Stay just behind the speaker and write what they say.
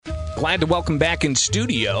Glad to welcome back in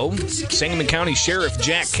studio Sangamon County Sheriff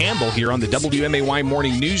Jack Campbell here on the WMAY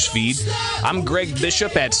Morning News Feed. I'm Greg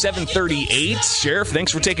Bishop at 7:38. Sheriff,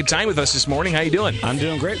 thanks for taking time with us this morning. How you doing? I'm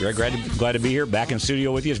doing great, Greg. Glad to be here, back in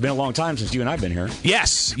studio with you. It's been a long time since you and I have been here.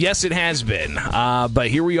 Yes, it has been. But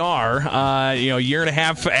here we are, a year and a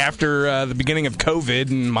half after the beginning of COVID,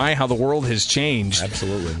 and my, how the world has changed.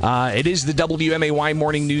 Absolutely. It is the WMAY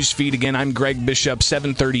Morning News Feed. Again, I'm Greg Bishop,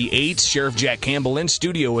 7:38. Sheriff Jack Campbell in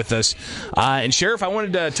studio with us. And Sheriff, I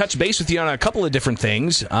wanted to touch base with you on a couple of different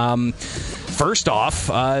things. First off,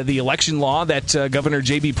 the election law that Governor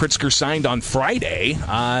J.B. Pritzker signed on Friday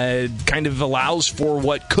kind of allows for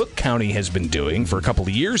what Cook County has been doing for a couple of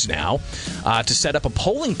years now, to set up a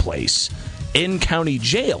polling place in county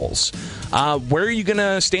jails. Where are you going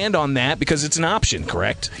to stand on that? Because it's an option,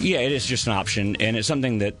 correct? Yeah, it is just an option, and it's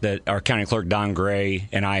something that our county clerk, Don Gray,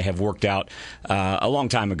 and I have worked out a long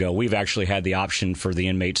time ago. We've actually had the option for the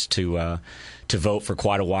inmates to vote for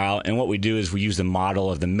quite a while, and what we do is we use the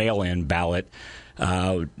model of the mail-in ballot.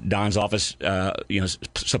 Don's office,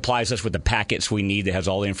 supplies us with the packets we need that has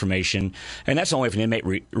all the information, and that's only if an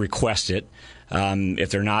inmate requests it. If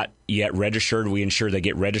they're not yet registered, we ensure they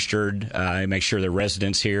get registered, make sure they're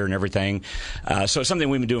residents here and everything. So it's something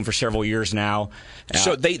we've been doing for several years now.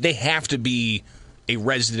 So they have to be a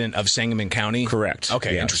resident of Sangamon County? Correct.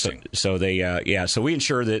 Okay, yeah. interesting. So we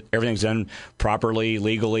ensure that everything's done properly,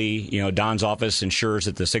 legally. Don's office ensures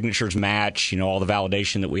that the signatures match, all the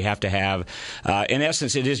validation that we have to have. In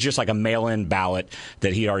essence, it is just like a mail-in ballot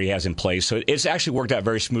that he already has in place. So it's actually worked out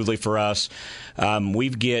very smoothly for us. We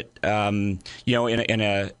get, in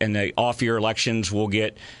the off-year elections, we'll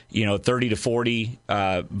get, 30 to 40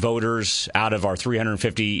 voters out of our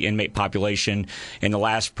 350 inmate population. In the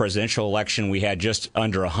last presidential election, we had just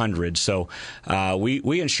under 100. So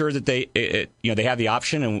we ensure that they have the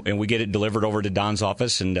option, and we get it delivered over to Don's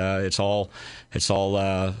office, and it's all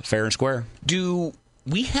fair and square. Do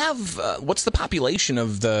we have what's the population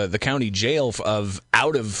of the county jail of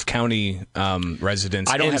out of county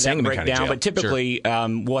residents? I don't have that breakdown, but typically sure.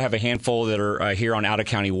 We'll have a handful that are here on out of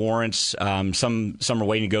county warrants. Some are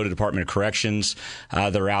waiting to go to the Department of Corrections.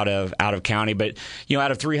 They're out of county, but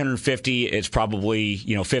out of 350, it's probably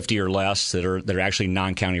 50 or less that are actually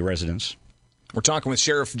non-county residents. We're talking with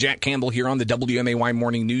Sheriff Jack Campbell here on the WMAY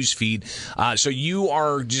Morning News Feed. So you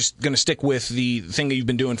are just going to stick with the thing that you've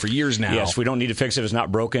been doing for years now. Yes, we don't need to fix it if it's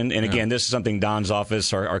not broken. And again, this is something Don's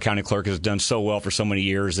office, our county clerk, has done so well for so many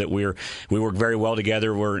years that we work very well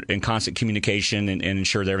together. We're in constant communication and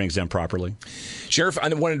ensure that everything's done properly. Sheriff, I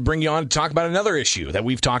wanted to bring you on to talk about another issue that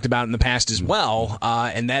we've talked about in the past as well,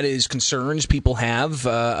 and that is concerns people have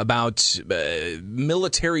about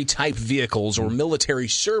military-type vehicles or military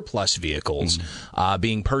surplus vehicles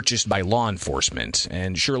being purchased by law enforcement.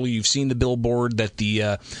 And surely you've seen the billboard that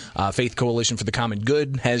the Faith Coalition for the Common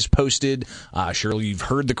Good has posted. Surely you've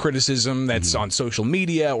heard the criticism that's on social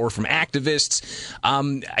media or from activists.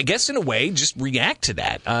 I guess in a way, just react to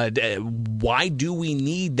that. Why do we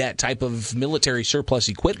need that type of military surplus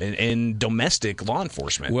equipment in domestic law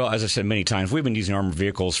enforcement? Well, as I said many times, we've been using armored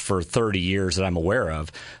vehicles for 30 years that I'm aware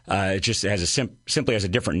of. It just has simply has a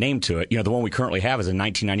different name to it. The one we currently have is a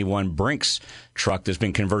 1991 Brinks truck that's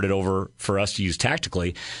been converted over for us to use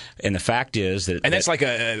tactically. And the fact is that... And that's like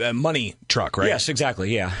a money truck, right? Yes,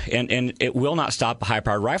 exactly, yeah. And it will not stop a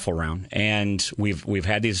high-powered rifle round. And we've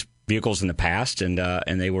had these vehicles in the past, and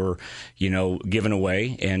they were, given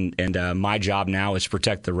away. And my job now is to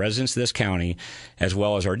protect the residents of this county as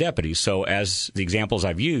well as our deputies. So as the examples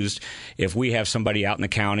I've used, if we have somebody out in the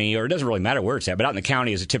county, or it doesn't really matter where it's at, but out in the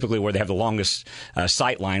county is typically where they have the longest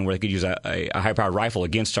sight line where they could use a high-powered rifle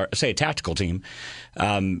against, say, a tactical team.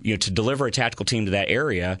 To deliver a tactical team to that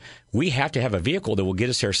area, we have to have a vehicle that will get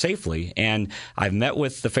us there safely. And I've met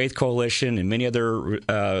with the Faith Coalition and many other,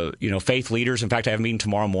 faith leaders. In fact, I have a meeting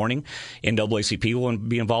tomorrow morning. NAACP will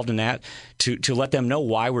be involved in that to let them know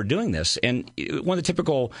why we're doing this. And one of the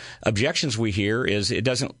typical objections we hear is it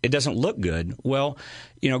doesn't look good. Well,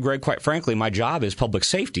 Greg, quite frankly, my job is public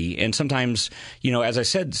safety. And sometimes, as I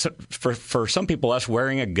said, for some people, us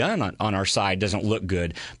wearing a gun on our side doesn't look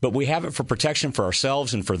good. But we have it for protection for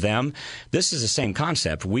ourselves and for them. This is the same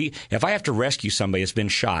concept. If I have to rescue somebody that's been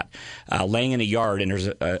shot, laying in a yard, and there's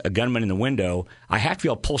a gunman in the window, I have to be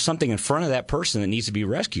able to pull something in front of that person that needs to be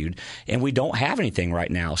rescued. And we don't have anything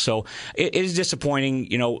right now. So it is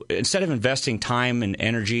disappointing. Instead of investing time and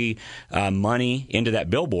energy, money into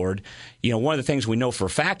that billboard, one of the things we know for a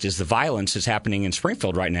fact is the violence is happening in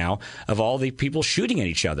Springfield right now of all the people shooting at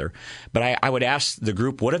each other. But I would ask the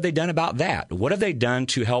group, what have they done about that? What have they done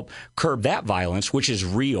to help curb that violence, which is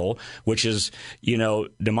real, which is,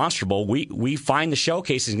 demonstrable? We find the shell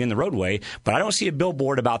casings in the roadway, but I don't see a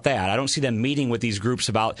billboard about that. I don't see them meeting with these groups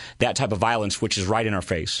about that type of violence, which is right in our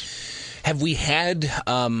face. Have we had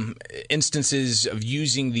instances of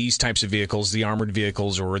using these types of vehicles, the armored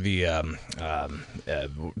vehicles or the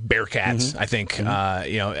Bearcats, I think?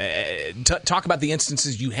 Talk about the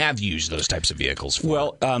instances you have used those types of vehicles for.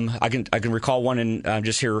 Well, I can recall one in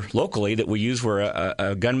just here locally that we used where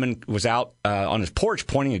a gunman was out on his porch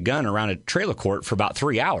pointing a gun around a trailer court for about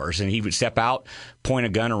 3 hours, and he would step out, point a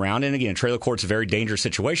gun around, and again, a trailer court's a very dangerous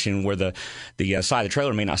situation where the side of the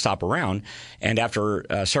trailer may not stop around, and after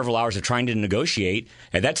several hours of trying to negotiate,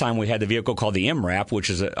 at that time we had the vehicle called the MRAP, which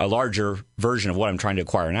is a larger version of what I'm trying to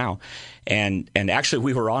acquire now, and actually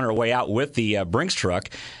we were on our way out with the Brinks truck,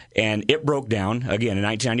 and it broke down, again, a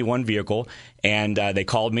 1991 vehicle, and they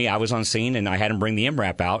called me. I was on scene, and I had him bring the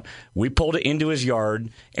MRAP out. We pulled it into his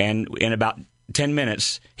yard, and in about 10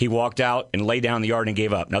 minutes, he walked out and laid down in the yard and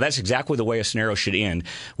gave up. Now, that's exactly the way a scenario should end,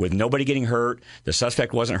 with nobody getting hurt. The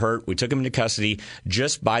suspect wasn't hurt. We took him into custody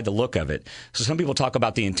just by the look of it. So some people talk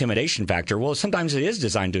about the intimidation factor. Well, sometimes it is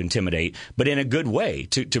designed to intimidate, but in a good way,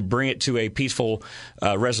 to bring it to a peaceful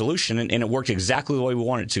resolution, and it worked exactly the way we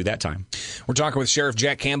wanted it to that time. We're talking with Sheriff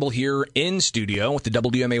Jack Campbell here in studio with the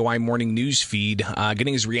WMAY Morning News Feed,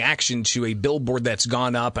 getting his reaction to a billboard that's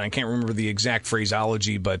gone up, and I can't remember the exact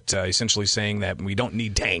phraseology, but essentially saying that we don't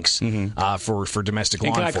need tanks for domestic law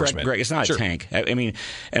enforcement. Correct, Greg, it's not a tank. I mean,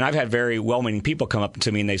 and I've had very well-meaning people come up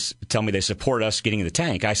to me and they tell me they support us getting the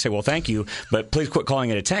tank. I say, well, thank you, but please quit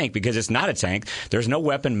calling it a tank because it's not a tank. There's no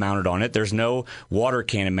weapon mounted on it. There's no water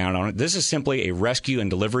cannon mounted on it. This is simply a rescue and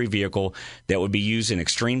delivery vehicle that would be used in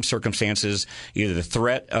extreme circumstances, either the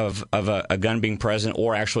threat of a gun being present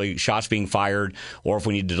or actually shots being fired, or if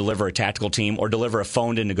we need to deliver a tactical team or deliver a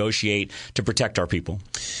phone to negotiate to protect our people.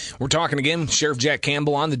 We're talking again, Sheriff Jack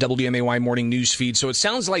Campbell on the WMAY Morning News Feed. So it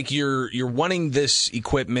sounds like you're wanting this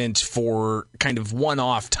equipment for kind of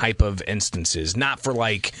one-off type of instances, not for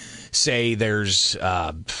like, say, there's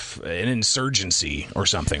an insurgency or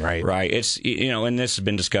something, right? Right. It's and this has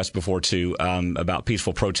been discussed before too about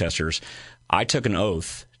peaceful protesters. I took an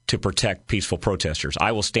oath to protect peaceful protesters.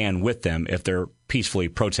 I will stand with them if they're peacefully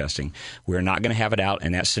protesting. We're not going to have it out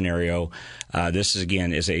in that scenario. This is,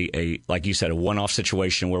 again, a like you said, a one-off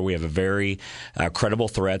situation where we have a very credible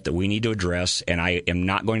threat that we need to address, and I am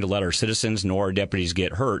not going to let our citizens nor our deputies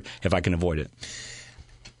get hurt if I can avoid it.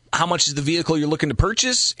 How much is the vehicle you're looking to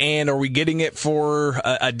purchase, and are we getting it for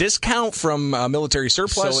a discount from military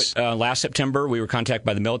surplus? So last September, we were contacted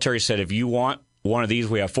by the military, said if you want one of these,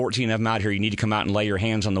 we have 14 of them out here. You need to come out and lay your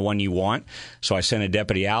hands on the one you want. So I sent a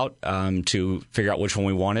deputy out to figure out which one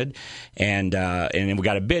we wanted, and then we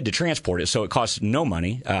got a bid to transport it. So it costs no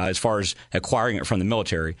money as far as acquiring it from the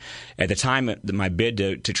military. At the time, my bid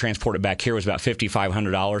to transport it back here was about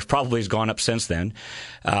 $5,500. Probably has gone up since then.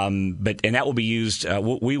 And that will be used.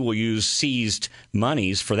 We will use seized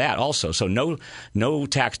monies for that also. So no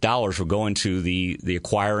tax dollars will go into the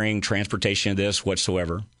acquiring, transportation of this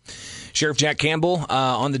whatsoever. Sheriff Jack Campbell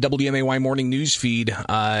on the WMAY Morning News Feed.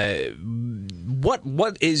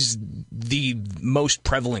 What is the most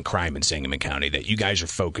prevalent crime in Sangamon County that you guys are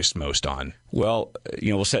focused most on? Well,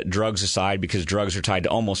 we'll set drugs aside because drugs are tied to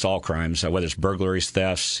almost all crimes, whether it's burglaries,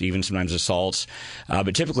 thefts, even sometimes assaults.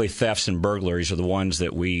 But typically thefts and burglaries are the ones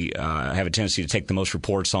that we have a tendency to take the most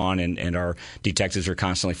reports on, and our detectives are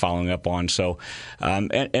constantly following up on. So,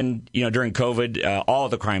 during COVID, all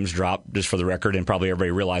of the crimes dropped, just for the record, and probably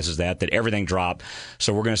everybody realizes that everything dropped.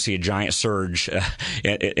 So we're going to see a giant surge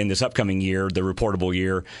in this upcoming year, the reportable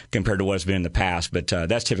year, compared to what it's been in the past. But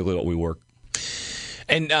that's typically what we work.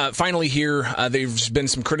 And finally here, there's been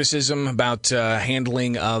some criticism about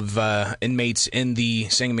handling of inmates in the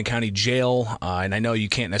Sangamon County Jail. And I know you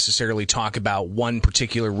can't necessarily talk about one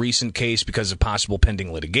particular recent case because of possible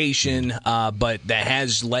pending litigation, but that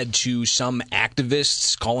has led to some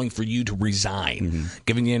activists calling for you to resign,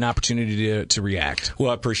 giving you an opportunity to react.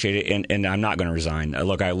 Well, I appreciate it, and I'm not going to resign.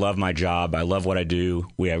 Look, I love my job. I love what I do.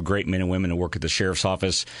 We have great men and women who work at the sheriff's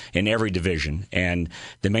office in every division. And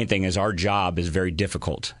the main thing is our job is very difficult.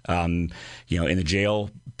 In the jail,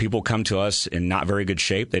 people come to us in not very good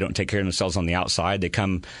shape. They don't take care of themselves on the outside. They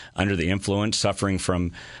come under the influence, suffering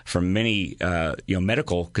from many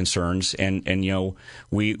medical concerns, and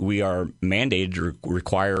we are mandated to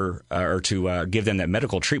require or to give them that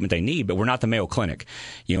medical treatment they need. But we're not the Mayo Clinic.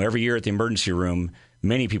 Every year at the emergency room,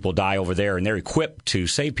 many people die over there, and they're equipped to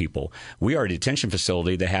save people. We are a detention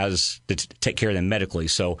facility that has to take care of them medically.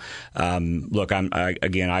 So, look, I'm not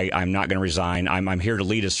going to resign. I'm here to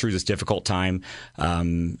lead us through this difficult time,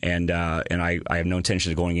 and I have no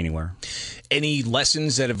intention of going anywhere. Any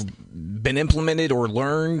lessons that have been implemented or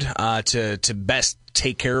learned to best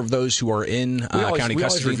take care of those who are in county custody? We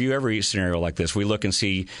always review every scenario like this. We look and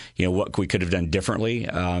see, what we could have done differently,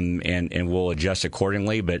 and we'll adjust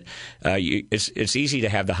accordingly. But it's easy to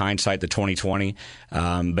have the hindsight, the 2020.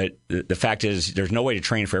 But the fact is, there's no way to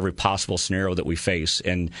train for every possible scenario that we face,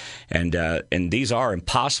 and these are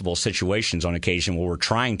impossible situations on occasion where we're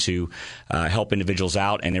trying to help individuals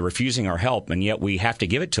out, and they're refusing our help, and yet we have to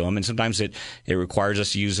give it to them. And sometimes it requires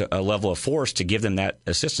us to use a level of force to give them that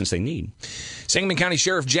assistance they need. Sangamon County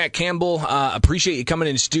Sheriff Jack Campbell, appreciate you coming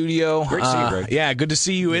in studio. Great to see you, Greg. Yeah, good to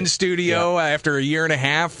see you in studio after a year and a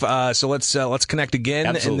half. So let's connect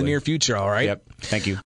again in the near future. All right. Yep. Thank you.